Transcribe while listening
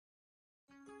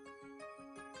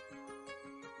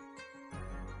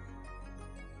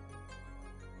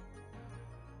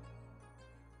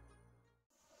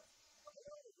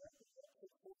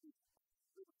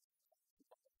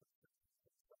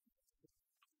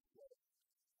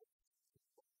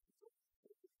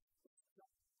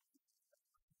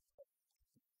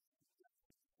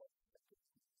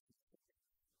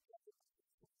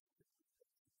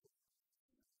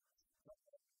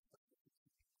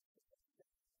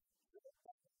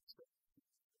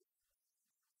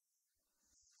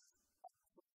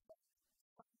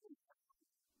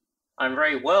I'm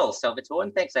very well, Salvatore,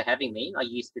 and thanks for having me. I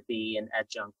used to be an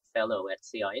adjunct fellow at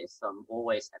CIS. I'm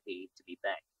always happy to be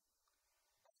back.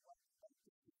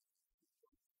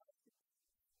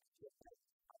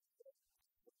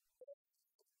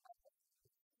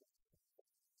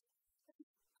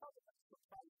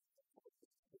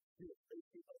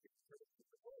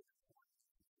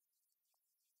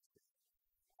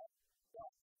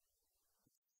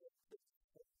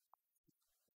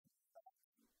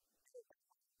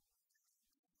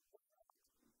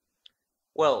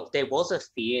 Well, there was a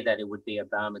fear that it would be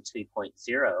Obama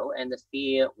 2.0, and the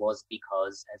fear was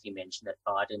because, as you mentioned, that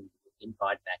Biden would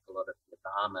invite back a lot of the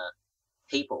Obama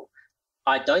people.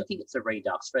 I don't think it's a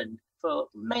redux for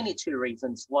mainly two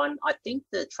reasons. One, I think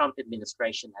the Trump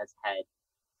administration has had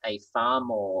a far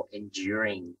more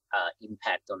enduring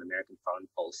impact on American foreign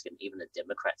policy than even the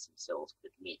Democrats themselves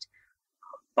would admit.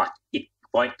 But it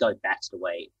won't go back to the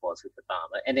way it was with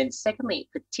Obama. And then, secondly,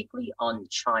 particularly on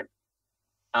China,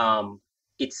 um,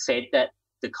 it's said that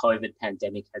the COVID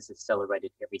pandemic has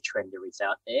accelerated every trend there is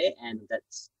out there, and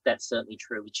that's certainly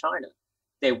true with China.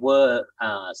 There were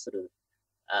uh,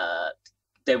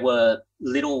 there were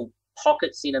little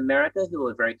pockets in America who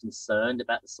were very concerned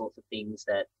about the sorts of things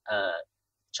that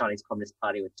Chinese Communist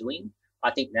Party were doing.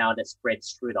 I think now that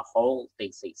spreads through the whole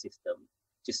DC system.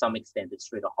 To some extent, it's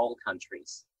through the whole country.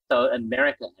 So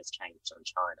America has changed on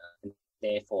China, and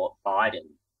therefore Biden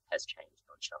has changed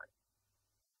on China.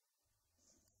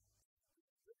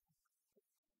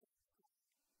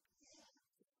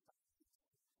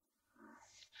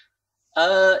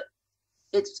 Uh,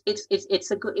 it's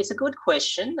a good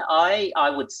question. I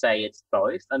would say it's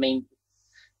both. I mean,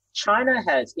 China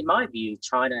has, in my view,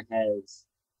 China has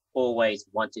always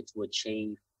wanted to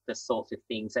achieve the sorts of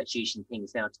things that Xi Jinping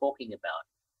is now talking about.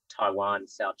 Taiwan,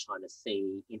 South China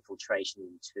Sea, infiltration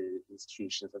into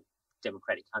institutions of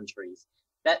democratic countries.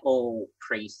 That all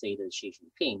preceded Xi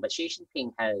Jinping. But Xi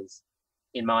Jinping has,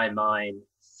 in my mind,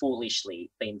 foolishly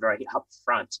been very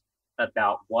upfront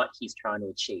about what he's trying to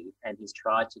achieve, and he's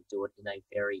tried to do it in a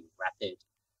very rapid,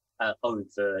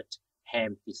 overt,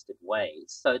 ham-fisted way.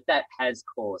 So that has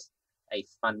caused a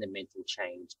fundamental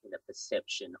change in the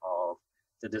perception of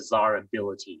the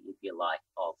desirability, if you like,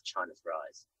 of China's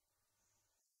rise.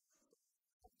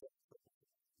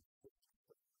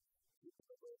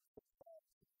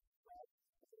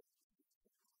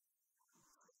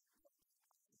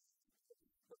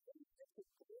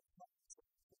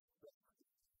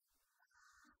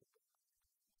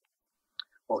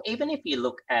 Well, even if you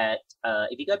look at,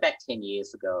 if you go back 10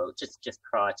 years ago, just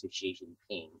prior to Xi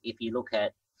Jinping, if you look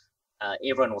at,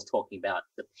 everyone was talking about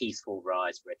the peaceful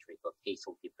rise rhetoric or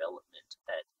peaceful development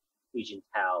that Hu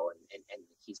Jintao and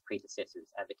his predecessors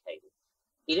advocated.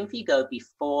 Even if you go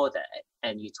before that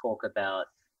and you talk about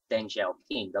Deng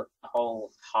Xiaoping, the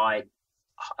whole hide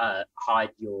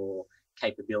your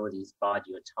capabilities, bide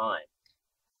your time.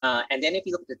 And then if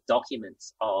you look at the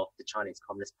documents of the Chinese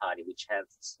Communist Party, which have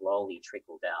slowly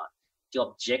trickled out, the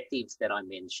objectives that I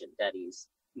mentioned, that is,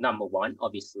 number one,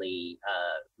 obviously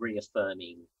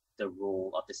reaffirming the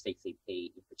rule of the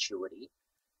CCP in perpetuity.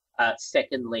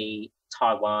 Secondly,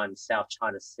 Taiwan, South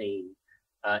China Sea,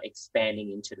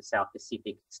 expanding into the South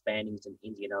Pacific, expanding into the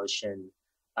Indian Ocean,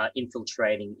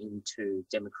 infiltrating into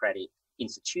democratic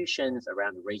institutions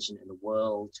around the region and the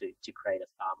world to create a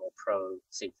far more pro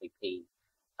CCP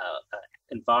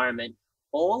environment.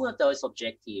 All of those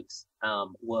objectives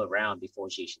were around before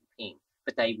Xi Jinping,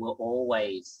 but they were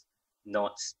always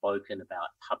not spoken about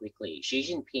publicly. Xi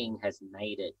Jinping has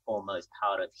made it almost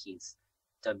part of his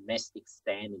domestic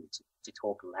standing to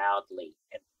talk loudly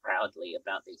and proudly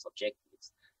about these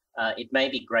objectives. It may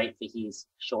be great for his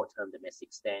short-term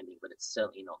domestic standing, but it's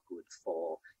certainly not good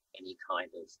for any kind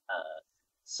of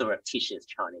surreptitious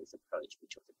Chinese approach,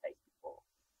 which was the case before.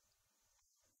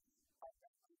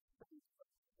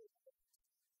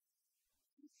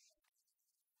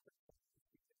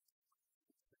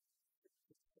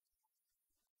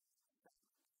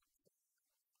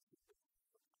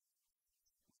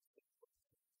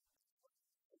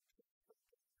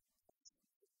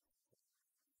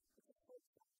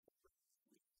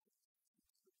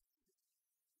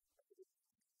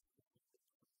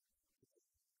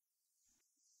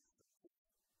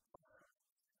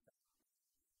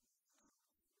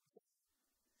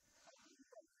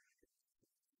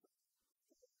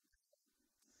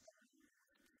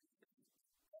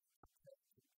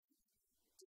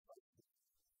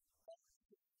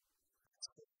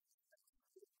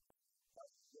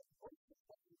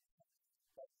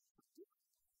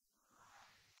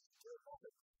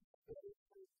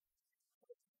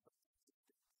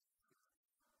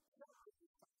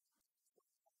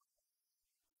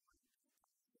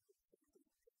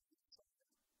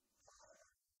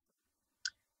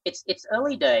 it's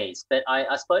early days, but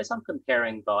I suppose I'm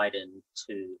comparing Biden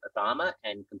to Obama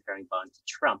and comparing Biden to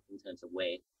Trump in terms of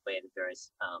where the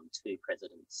various two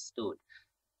presidents stood.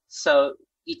 So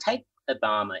you take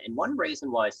Obama, and one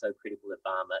reason why I'm so critical of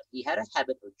Obama, he had a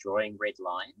habit of drawing red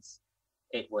lines.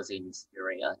 It was in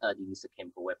Syria, the use of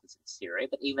chemical weapons in Syria,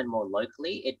 but even more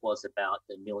locally, it was about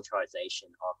the militarization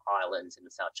of islands in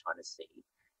the South China Sea.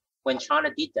 When China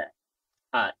did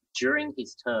that during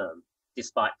his term,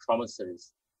 despite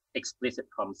promises, explicit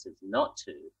promises not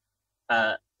to,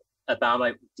 uh,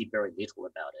 Obama did very little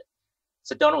about it.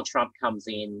 So Donald Trump comes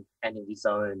in and in his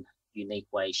own unique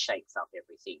way shakes up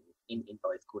everything in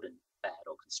both good and bad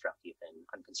or constructive and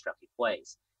unconstructive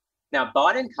ways. Now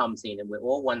Biden comes in and we're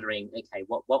all wondering, okay,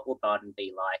 what will Biden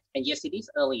be like? And yes, it is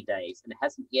early days and it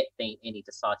hasn't yet been any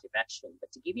decisive action.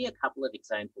 But to give you a couple of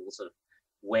examples of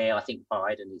where I think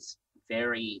Biden is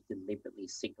very deliberately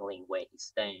signaling where he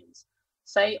stands.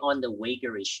 Say on the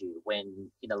Uyghur issue,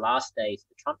 when in the last days of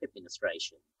the Trump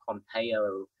administration,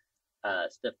 Pompeo,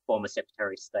 the former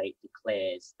Secretary of State,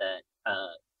 declares that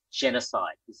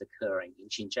genocide is occurring in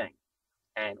Xinjiang,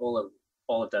 and all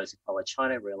of those who follow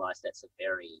China realize that's a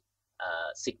very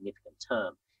significant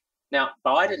term. Now,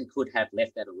 Biden could have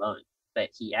left that alone, but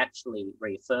he actually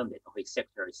reaffirmed it, or his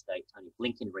Secretary of State, Tony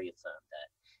Blinken, reaffirmed that.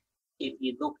 If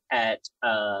you look at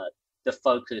the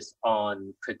focus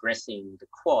on progressing the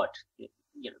Quad,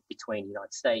 between the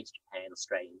United States, Japan,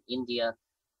 Australia, and India,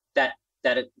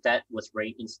 that was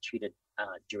reinstituted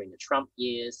during the Trump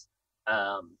years.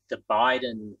 The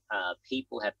Biden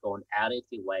people have gone out of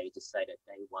their way to say that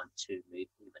they want to move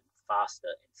even faster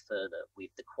and further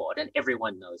with the Quad, and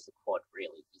everyone knows the Quad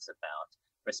really is about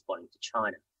responding to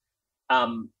China.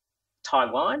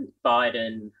 Taiwan,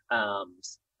 Biden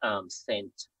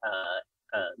sent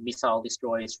missile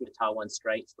destroyers through the Taiwan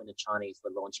Straits when the Chinese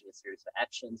were launching a series of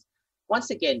actions. Once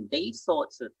again, these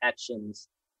sorts of actions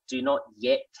do not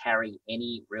yet carry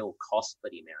any real cost for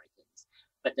the Americans.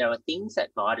 But there are things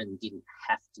that Biden didn't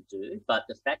have to do, but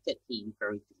the fact that he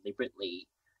very deliberately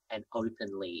and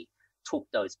openly took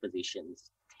those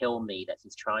positions tell me that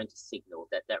he's trying to signal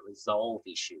that that resolve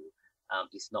issue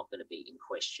is not going to be in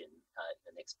question in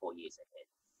the next 4 years ahead.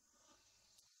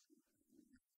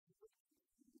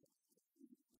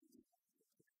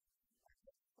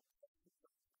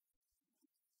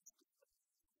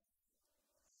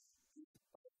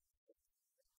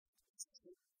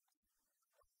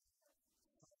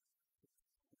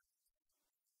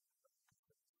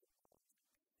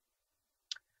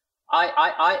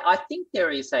 I think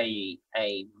there is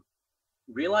a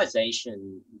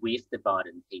realization with the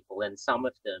Biden people, and some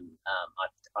of them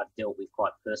I've dealt with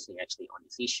quite personally actually on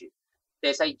this issue.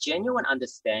 There's a genuine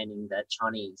understanding that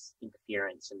Chinese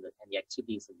interference and the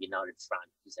activities of the United Front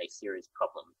is a serious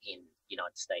problem in the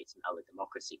United States and other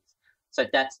democracies. So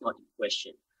that's not in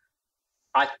question.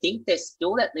 I think there's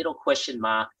still that little question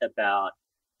mark about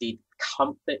the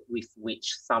comfort with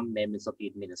which some members of the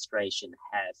administration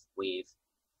have with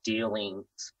dealing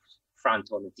front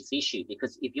on this issue.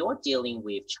 Because if you're dealing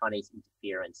with Chinese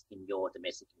interference in your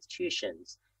domestic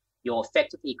institutions, you're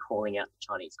effectively calling out the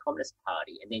Chinese Communist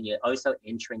Party, and then you're also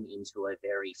entering into a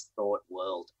very fraught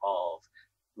world of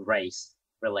race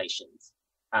relations,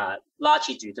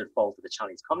 largely due to the fault of the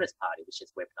Chinese Communist Party, which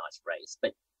has weaponized race.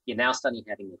 But you're now suddenly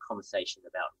having a conversation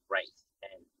about race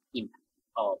and impact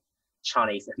of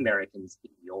Chinese Americans in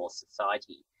your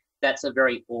society. That's a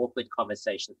very awkward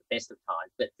conversation at the best of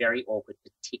times, but very awkward,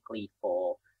 particularly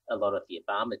for a lot of the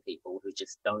Obama people who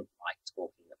just don't like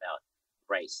talking about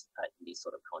race in this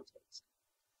sort of context.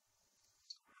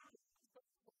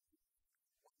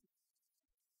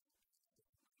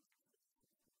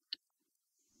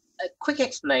 A quick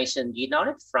explanation, the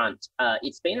United Front,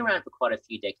 it's been around for quite a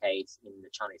few decades in the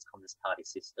Chinese Communist Party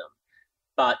system.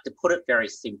 But to put it very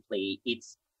simply,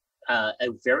 it's a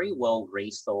very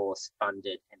well-resourced,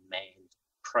 funded and manned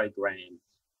program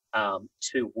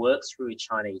to work through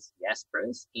Chinese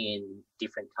diasporas in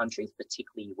different countries,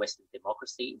 particularly Western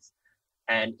democracies.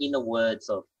 And in the words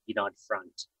of United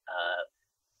Front,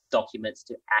 documents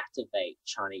to activate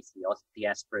Chinese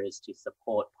diasporas to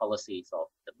support policies of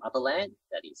the motherland,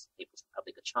 that is People's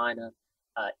Republic of China,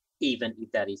 even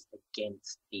if that is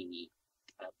against the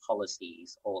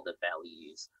policies or the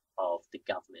values of the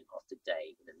government of the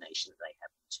day in the nation that they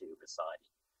happen to reside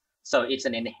in. So it's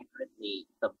an inherently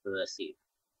subversive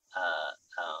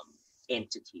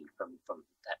entity from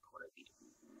that point of view.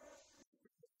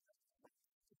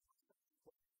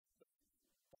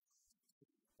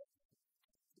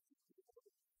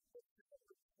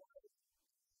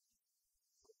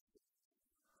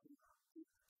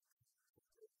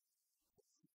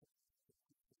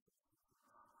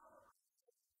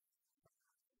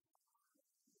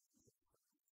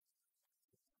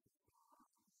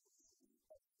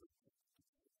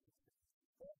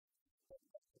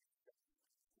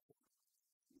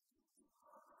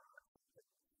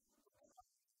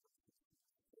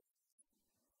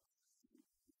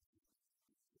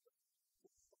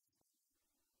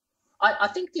 I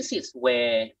think this is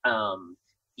where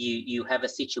you have a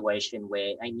situation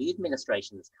where a new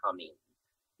administration has come in.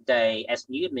 They, as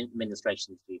new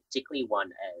administrations do, particularly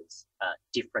one as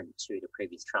different to the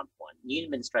previous Trump one, new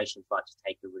administrations like to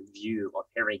take a review of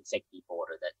every executive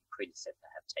order that the predecessor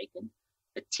have taken,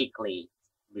 particularly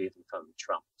moving from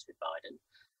Trump to Biden.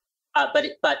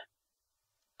 But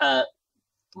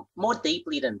more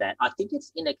deeply than that, I think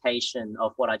it's indication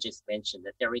of what I just mentioned,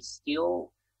 that there is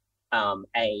still an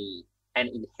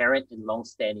inherent and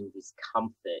long-standing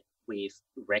discomfort with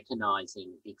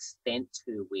recognizing the extent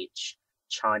to which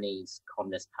Chinese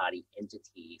Communist Party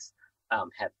entities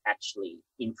have actually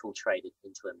infiltrated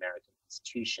into American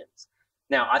institutions.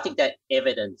 Now, I think that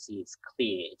evidence is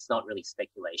clear. It's not really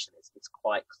speculation. It's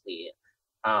quite clear.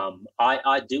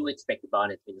 I do expect the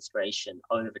Biden administration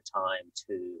over time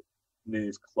to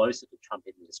move closer to Trump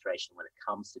administration when it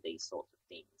comes to these sorts of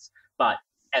things. But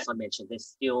as I mentioned, there's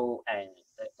still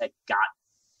a gut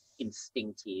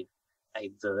instinctive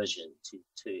aversion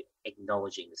to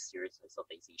acknowledging the seriousness of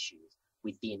these issues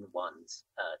within one's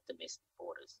domestic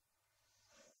borders.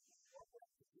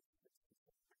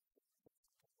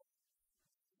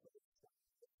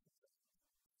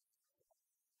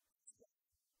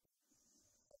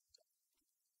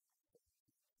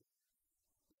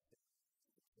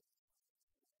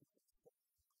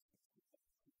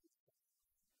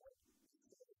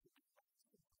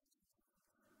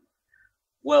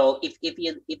 Well, if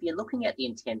you're looking at the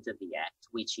intent of the act,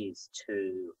 which is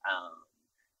to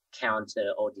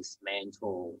counter or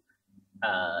dismantle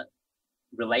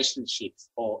relationships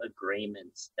or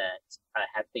agreements that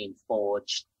have been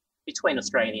forged between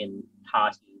Australian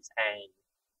parties and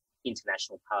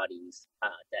international parties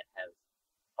that have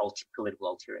political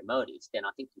ulterior motives, then I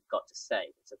think you've got to say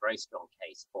there's a very strong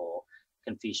case for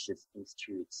Confucius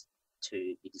Institutes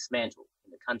to be dismantled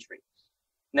in the country.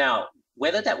 Now,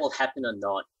 whether that will happen or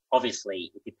not,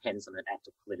 obviously, it depends on an act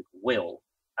of political will.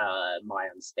 My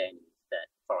understanding is that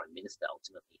the foreign minister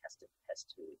ultimately has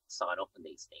to sign off on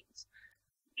these things.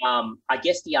 I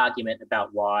guess the argument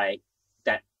about why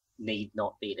that need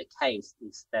not be the case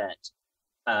is that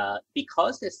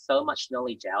because there's so much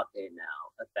knowledge out there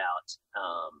now about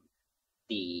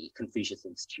the Confucius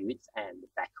Institutes and the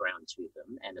background to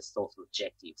them and the sorts of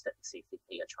objectives that the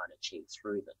CCP are trying to achieve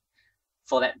through them,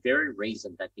 for that very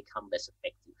reason, they've become less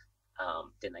effective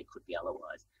than they could be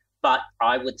otherwise. But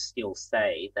I would still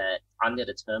say that under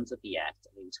the terms of the Act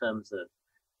and in terms of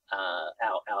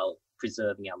our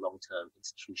preserving our long-term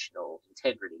institutional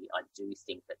integrity, I do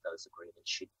think that those agreements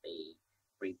should be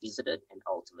revisited and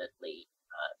ultimately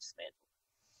dismantled.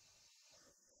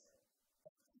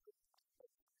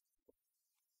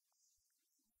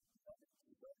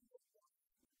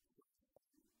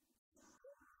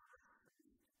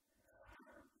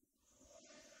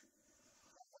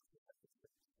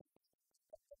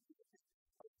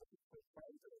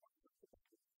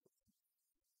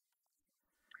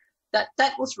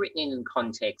 That was written in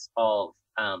context of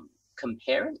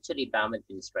comparing it to the Obama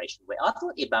administration, where I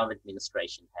thought the Obama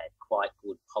administration had quite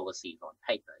good policies on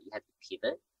paper. You had the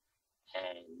pivot,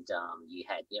 and you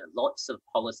had lots of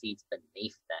policies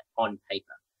beneath that on paper.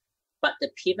 But the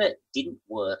pivot didn't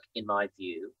work, in my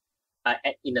view,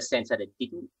 in the sense that it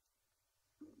didn't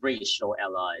reassure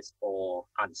allies or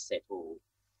unsettle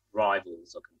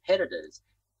rivals or competitors,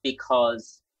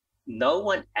 because no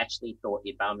one actually thought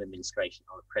the Obama administration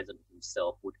or the president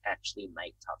himself would actually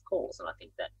make tough calls. And I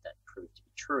think that proved to be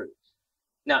true.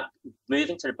 Now,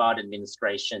 moving to the Biden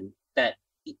administration, that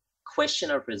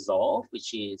question of resolve,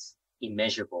 which is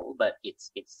immeasurable, but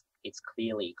it's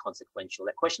clearly consequential.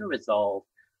 That question of resolve,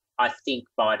 I think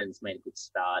Biden's made a good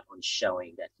start on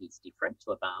showing that he's different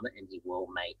to Obama and he will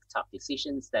make tough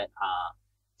decisions that are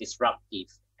disruptive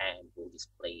and will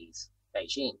displease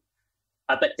Beijing.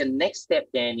 But the next step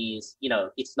then is,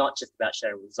 it's not just about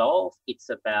showing resolve, it's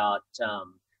about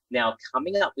now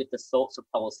coming up with the sorts of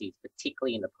policies,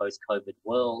 particularly in the post-COVID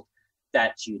world,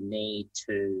 that you need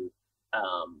to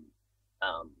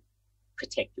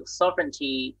protect your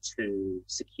sovereignty, to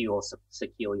secure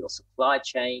your supply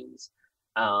chains,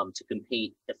 to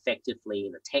compete effectively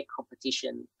in the tech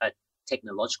competition,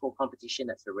 technological competition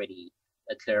that's already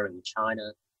occurring in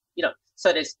China.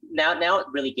 So there's now it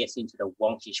really gets into the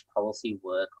wonkish policy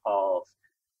work of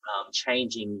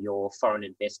changing your foreign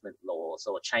investment laws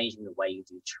or changing the way you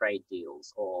do trade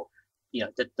deals, or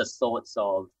the sorts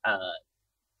of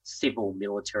civil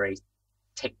military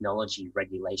technology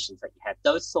regulations that you have.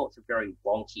 Those sorts of very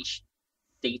wonkish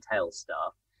detailed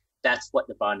stuff. That's what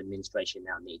the Biden administration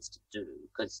now needs to do,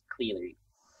 because clearly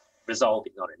resolve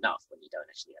is not enough when you don't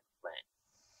actually have a plan.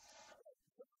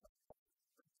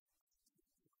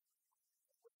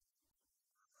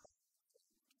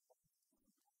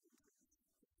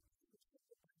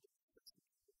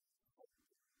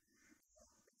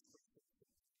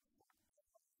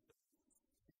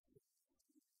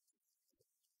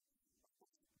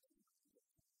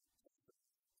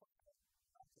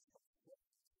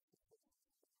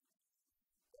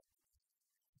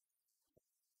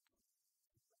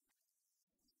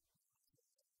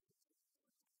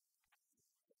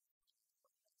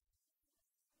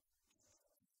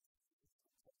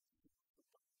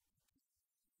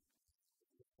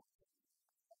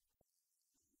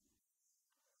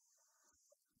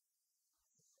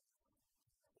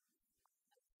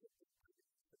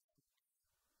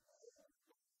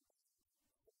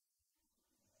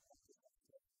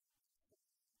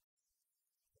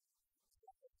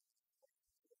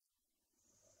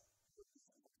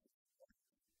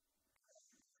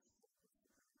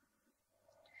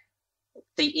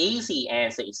 the easy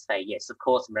answer is to say yes, of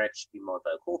course, America should be more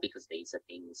vocal because these are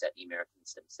things that the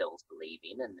Americans themselves believe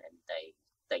in, and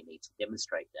they need to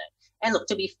demonstrate that. And look,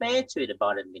 to be fair to the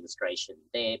Biden administration,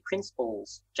 their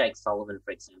principals, Jake Sullivan,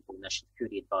 for example, National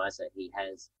Security Advisor, he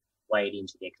has weighed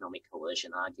into the economic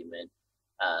coercion argument.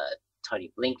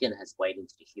 Tony Blinken has weighed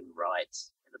into the human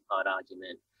rights and the fight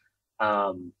argument.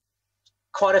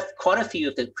 Quite a few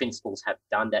of the principals have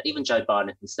done that. Even Joe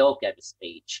Biden himself gave a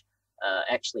speech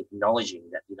actually acknowledging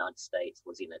that the United States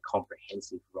was in a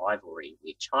comprehensive rivalry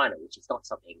with China, which is not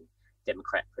something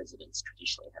Democrat presidents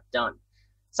traditionally have done.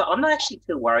 So I'm not actually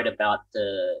too worried about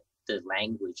the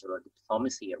language or the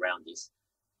diplomacy around this.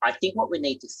 I think what we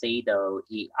need to see, though,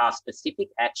 are specific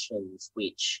actions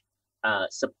which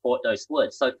support those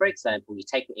words. So, for example, you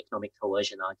take the economic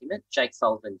coercion argument. Jake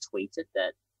Sullivan tweeted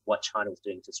that what China was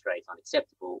doing to Australia is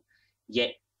unacceptable,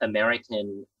 yet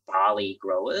American barley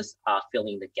growers are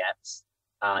filling the gaps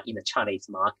in the Chinese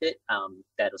market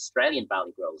that Australian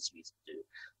barley growers used to do.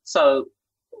 So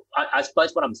I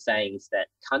suppose what I'm saying is that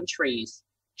countries,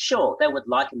 sure, they would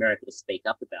like America to speak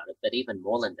up about it, but even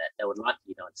more than that, they would like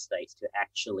the United States to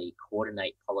actually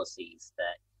coordinate policies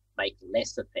that make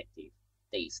less effective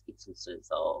these instances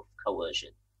of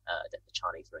coercion that the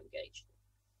Chinese are engaged in.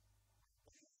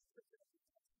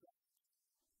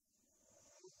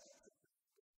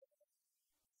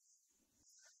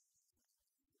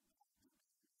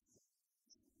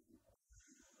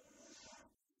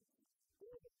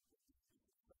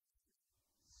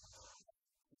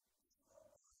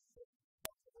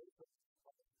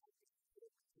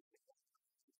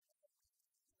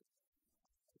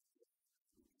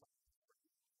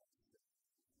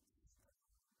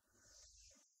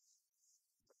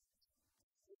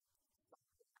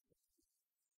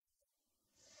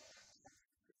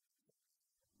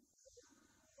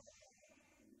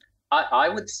 I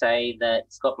would say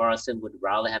that Scott Morrison would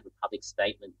rather have a public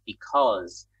statement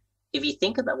because if you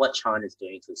think about what China's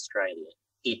doing to Australia,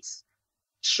 it's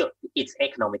sure, it's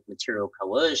economic material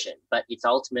coercion, but it's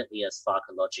ultimately a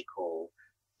psychological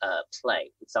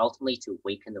play. It's ultimately to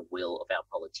weaken the will of our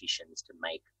politicians to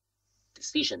make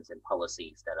decisions and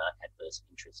policies that are adverse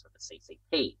interests of the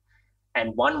CCP.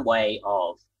 And one way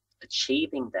of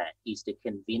achieving that is to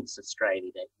convince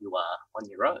Australia that you are on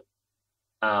your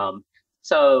own.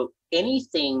 So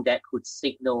anything that could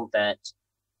signal that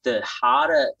the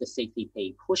harder the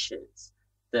CCP pushes,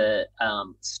 the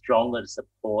stronger the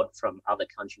support from other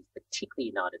countries, particularly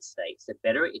the United States, the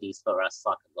better it is for us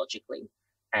psychologically,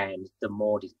 and the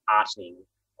more disheartening,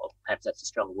 or perhaps that's a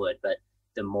strong word, but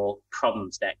the more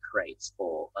problems that creates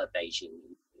for Beijing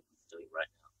doing right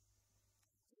now.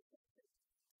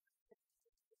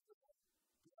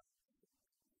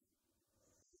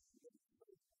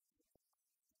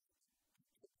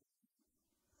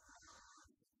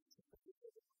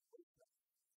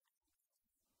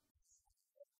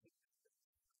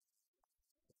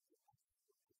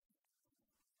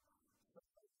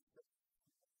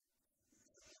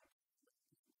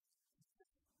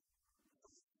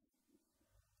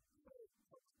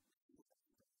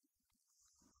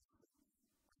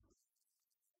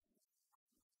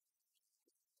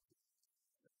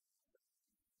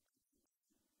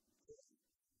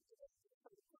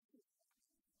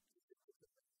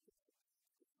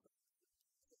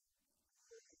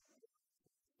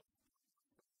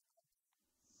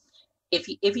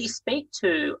 If you speak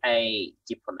to a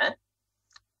diplomat,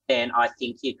 then I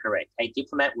think you're correct. A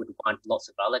diplomat would want lots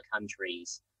of other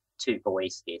countries to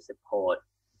voice their support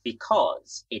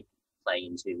because it play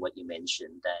into what you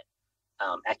mentioned, that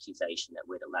accusation that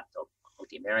we're the lapdog of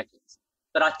the Americans.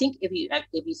 But I think if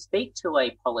you speak to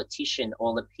a politician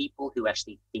or the people who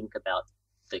actually think about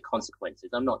the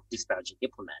consequences, I'm not disparaging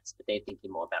diplomats, but they're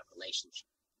thinking more about relationship,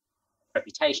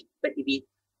 reputation. But if you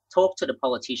talk to the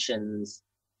politicians,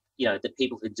 the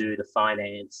people who do the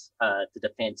finance, the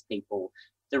defense people,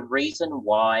 the reason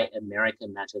why America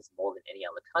matters more than any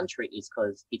other country is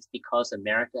because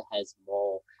America has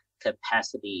more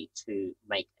capacity to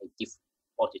make a difference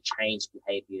or to change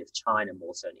behavior of China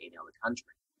more so than any other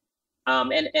country.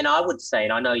 And I would say,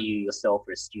 and I know you yourself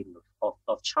are a student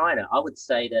of China, I would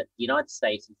say that the United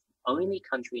States is the only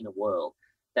country in the world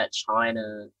that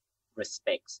China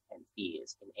respects and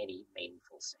fears in any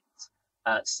meaningful sense.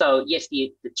 So yes,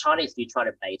 the Chinese do try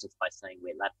to bait us by saying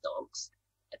we're lapdogs.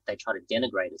 They try to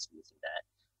denigrate us using that.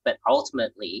 But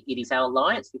ultimately, it is our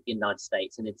alliance with the United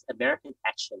States and it's American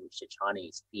action which the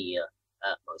Chinese fear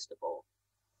most of all.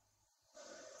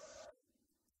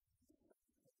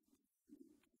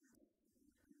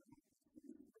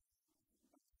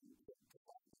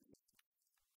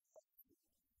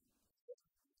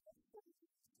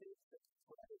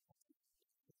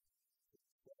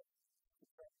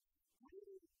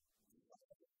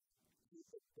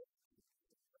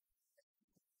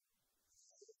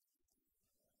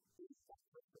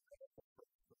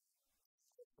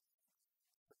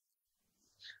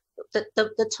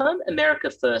 The term America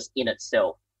first in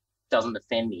itself doesn't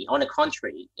offend me. On the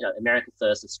contrary, America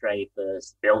first, Australia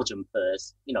first, Belgium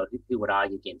first, who would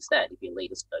argue against that if you're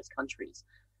leaders of those countries?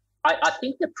 I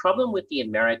think the problem with the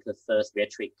America first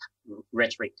rhetoric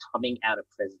coming out of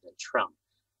President Trump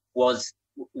was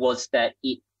was that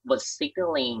it was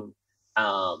signaling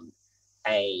or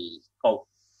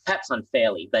perhaps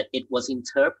unfairly, but it was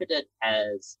interpreted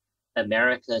as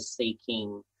America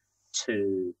seeking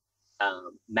to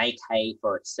make hay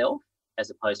for itself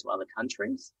as opposed to other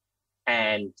countries,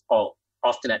 and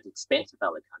often at the expense of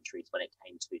other countries when it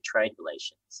came to trade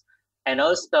relations. And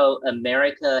also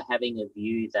America having a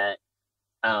view that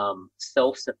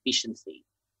self-sufficiency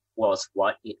was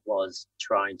what it was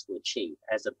trying to achieve,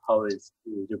 as opposed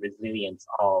to the resilience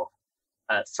of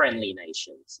friendly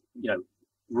nations,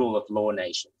 rule of law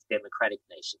nations, democratic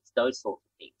nations, those sorts of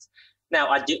things. Now,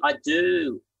 I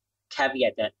do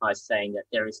caveat that by saying that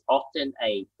there is often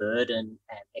a burden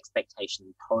and expectation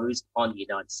imposed on the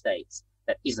United States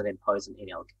that isn't imposed on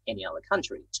any other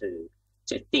country to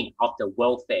think of the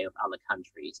welfare of other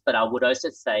countries. But I would also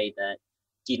say that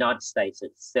the United States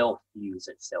itself views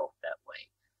itself that way.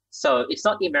 So it's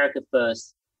not the America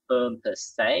First firm per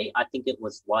se. I think it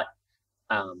was what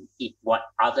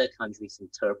other countries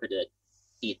interpreted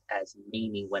it as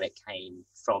meaning when it came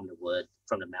from the mouth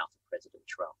of President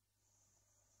Trump.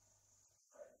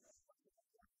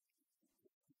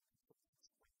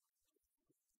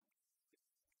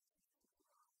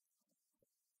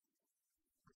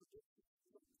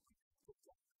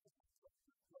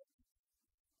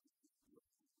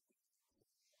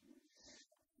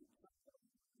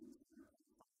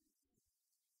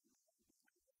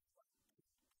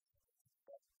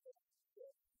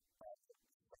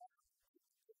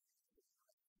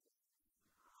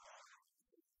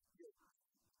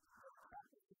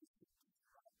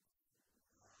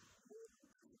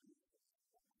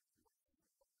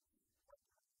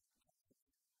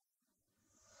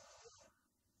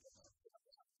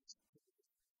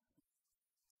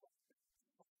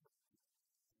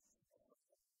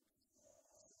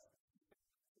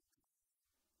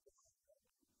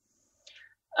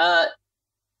 Uh,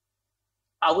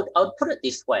 I would put it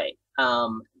this way: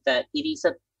 that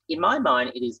in my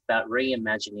mind, it is about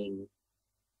reimagining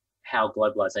how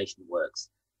globalization works.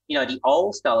 The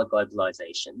old style of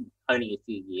globalization, only a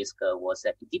few years ago, was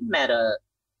that it didn't matter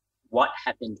what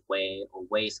happened where or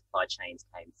where supply chains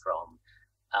came from,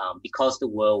 because the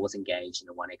world was engaged in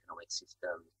a one economic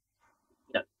system.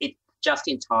 It just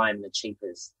in time, the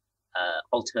cheapest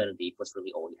alternative was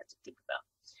really all you had to think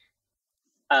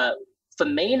about. For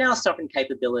me now, sovereign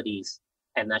capabilities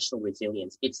and national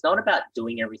resilience, it's not about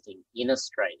doing everything in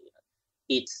Australia.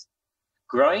 It's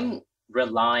growing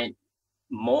reliant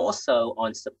more so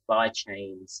on supply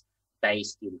chains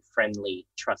based in friendly,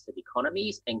 trusted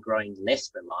economies, and growing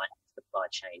less reliant on supply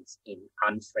chains in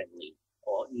unfriendly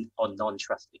or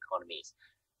non-trusted economies.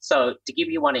 So to give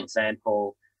you one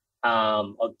example,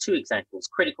 or two examples,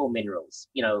 critical minerals.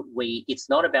 It's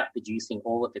not about producing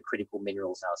all of the critical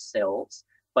minerals ourselves,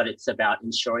 but it's about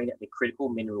ensuring that the critical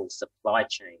mineral supply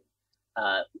chain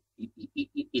uh,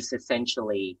 is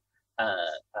essentially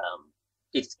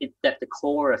that the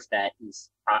core of that is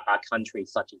our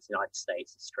countries such as the United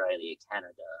States, Australia,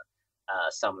 Canada,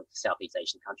 some of the Southeast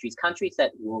Asian countries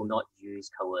that will not use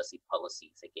coercive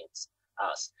policies against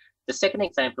us. The second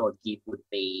example I'd give would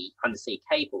be undersea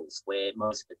cables, where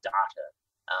most of the data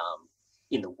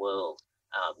in the world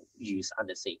use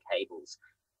undersea cables.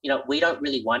 We don't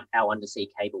really want our undersea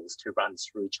cables to run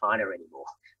through China anymore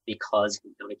because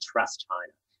we don't trust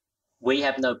China. We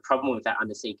have no problem with our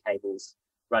undersea cables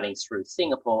running through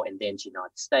Singapore and then to the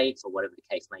United States or whatever the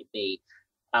case may be,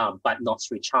 but not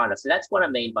through China. So that's what I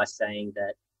mean by saying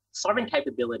that sovereign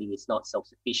capability is not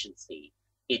self-sufficiency.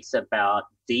 It's about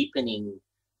deepening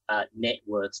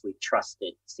networks with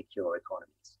trusted, secure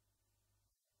economies.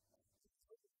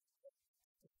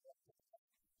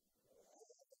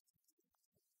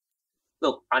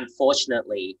 Look,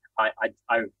 unfortunately, I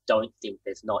don't think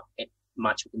there's not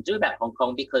much we can do about Hong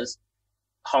Kong because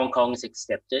Hong Kong is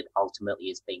accepted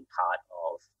ultimately as being part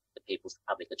of the People's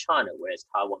Republic of China, whereas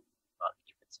Taiwan is a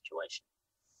different situation.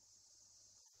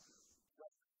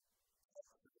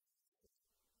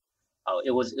 Oh,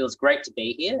 it was great to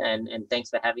be here, and thanks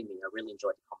for having me. I really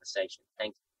enjoyed the conversation.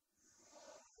 Thanks.